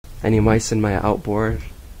Any mice in my outboard?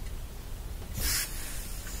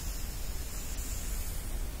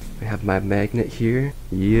 I have my magnet here.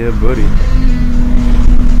 Yeah, buddy.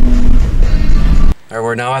 Alright,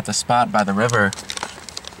 we're now at the spot by the river.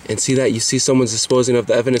 And see that? You see someone's disposing of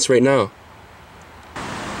the evidence right now.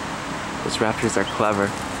 Those raptors are clever.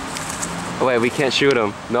 Oh wait, we can't shoot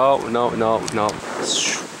them. No.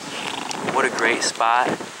 What a great spot.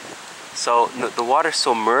 So the water's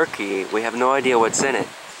so murky, we have no idea what's in it.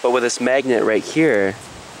 But with this magnet right here,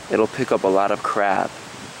 it'll pick up a lot of crab.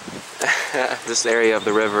 This area of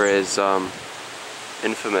the river is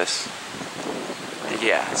infamous.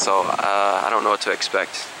 Yeah, so I don't know what to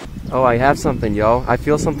expect. Oh, I have something, yo. I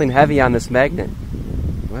feel something heavy on this magnet.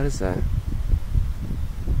 What is that?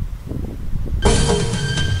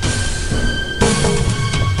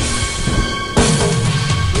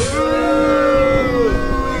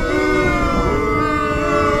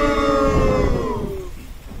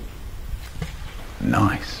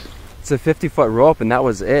 Nice. It's a 50-foot rope, and that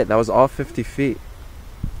was it. That was all 50 feet.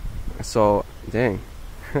 So, dang.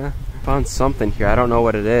 Found something here. I don't know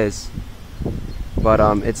what it is. But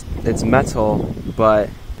it's metal, but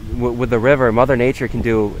with the river, Mother Nature can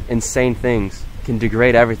do insane things. Can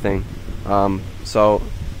degrade everything. So,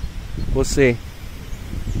 we'll see.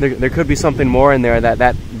 There could be something more in there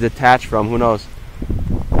that detached from. Who knows?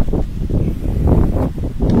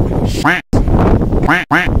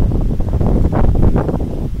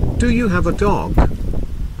 Do you have a dog?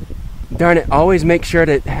 Darn it, always make sure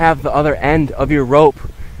to have the other end of your rope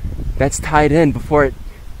that's tied in before it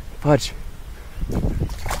fudge.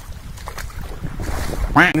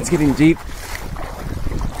 It's getting deep.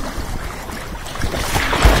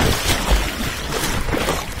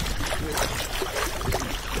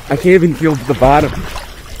 I can't even feel the bottom.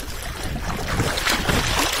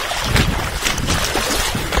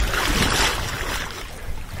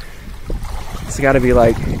 It's got to be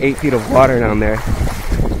like 8 feet of water down there.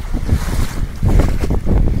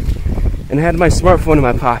 And I had my smartphone in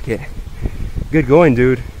my pocket. Good going,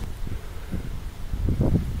 dude.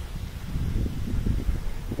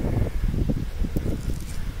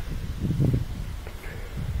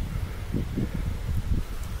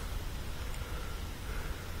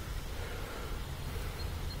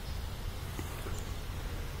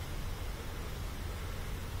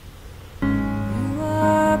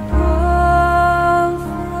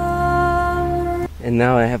 And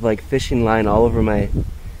now I have like fishing line all over my,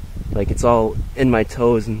 like it's all in my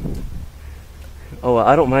toes. And oh, well,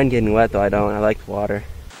 I don't mind getting wet though. I like the water.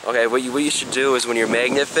 Okay, what you should do is when you're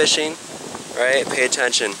magnet fishing, right? Pay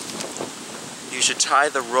attention. You should tie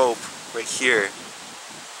the rope right here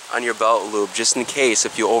on your belt loop just in case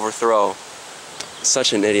if you overthrow.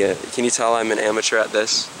 Such an idiot. Can you tell I'm an amateur at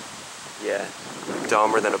this? Yeah,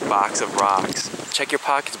 dumber than a box of rocks. Check your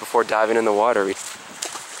pockets before diving in the water.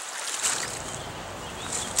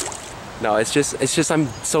 No, it's just I'm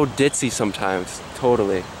so ditzy sometimes.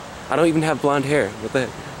 Totally. I don't even have blonde hair. What the?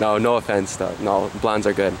 No offense though. No, blondes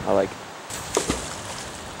are good. I like.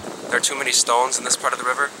 There are too many stones in this part of the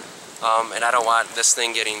river, and I don't want this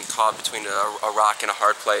thing getting caught between a rock and a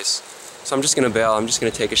hard place. So I'm just gonna bail. I'm just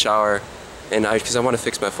gonna take a shower, and because I want to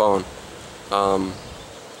fix my phone.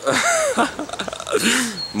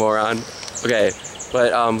 Moron. Okay,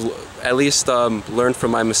 but at least learn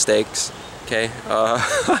from my mistakes. Okay,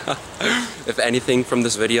 if anything from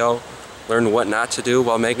this video, learn what not to do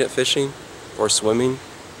while magnet fishing or swimming.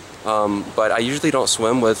 But I usually don't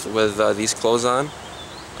swim with these clothes on.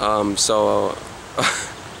 So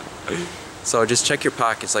just check your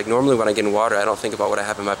pockets. Like normally when I get in water, I don't think about what I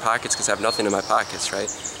have in my pockets because I have nothing in my pockets, right?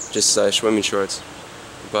 Just swimming shorts.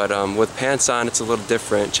 But with pants on, it's a little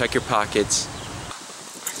different. Check your pockets.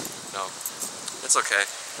 No, it's okay.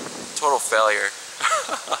 Total failure.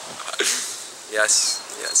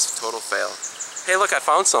 Yes, total fail. Hey, look, I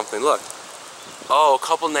found something, look. Oh, a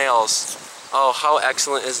couple nails. Oh, how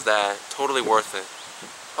excellent is that? Totally worth it.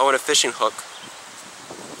 Oh, and a fishing hook.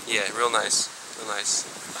 Yeah, real nice, real nice.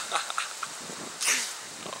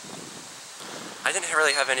 I didn't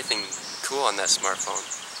really have anything cool on that smartphone,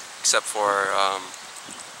 except for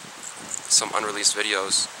some unreleased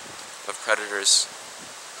videos of predators.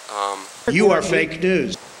 You are fake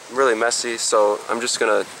news. Really messy, so I'm just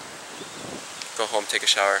gonna go home, take a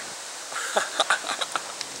shower.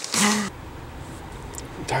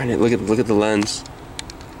 Darn it, look at the lens.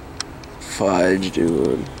 Fudge,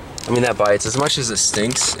 dude. I mean, that bites. As much as it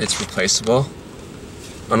stinks, it's replaceable.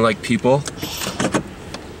 Unlike people.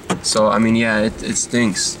 So, I mean, yeah, it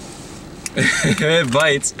stinks. It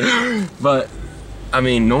bites. But, I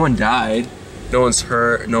mean, no one died. No one's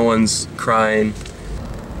hurt. No one's crying.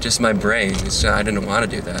 just my brain. I didn't want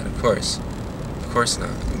to do that, of course not.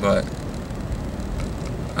 But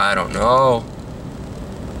I don't know.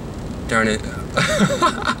 Darn it.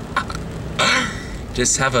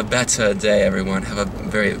 Just have a better day, everyone. Have a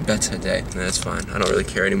very better day. That's fine. I don't really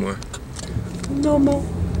care anymore. No more.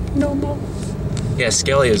 No more. Yeah,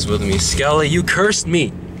 Skelly is with me. Skelly, you cursed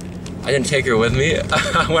me. I didn't take her with me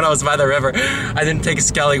when I was by the river. I didn't take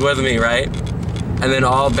Skelly with me, right? And then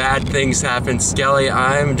all bad things happen. Skelly,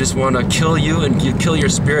 I just want to kill you and you kill your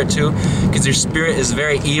spirit too, because your spirit is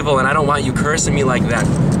very evil and I don't want you cursing me like that.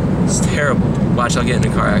 It's terrible. Watch, I'll get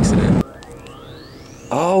in a car accident.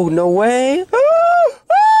 Oh, no way.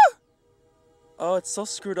 Oh, it's so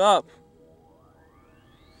screwed up.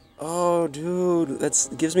 Oh, dude, that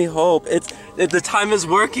gives me hope. The time is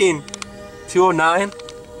working. 2:09,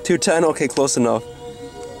 2:10. Okay, close enough.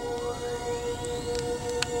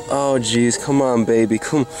 Oh, geez, come on, baby,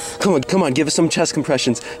 come on, give us some chest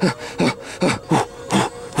compressions.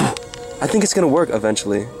 I think it's gonna work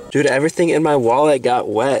eventually. Dude, everything in my wallet got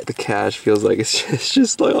wet. The cash feels like it's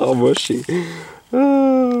just like all mushy.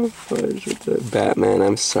 Oh, fudge with the Batman.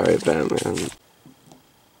 I'm sorry, Batman.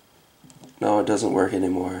 No, it doesn't work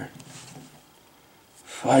anymore.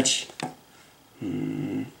 Fudge.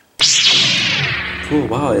 Cool,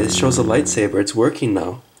 wow, it shows a lightsaber. It's working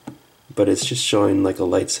now. But it's just showing like a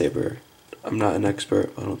lightsaber. I'm not an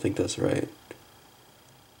expert. I don't think that's right.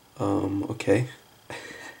 Okay.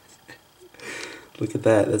 Look at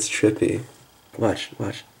that. That's trippy. Watch.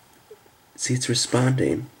 See, it's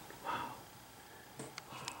responding.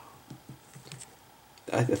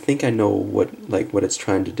 I think I know what it's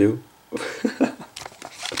trying to do.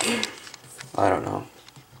 I don't know.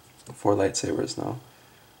 4 lightsabers now.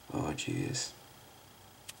 Oh, jeez.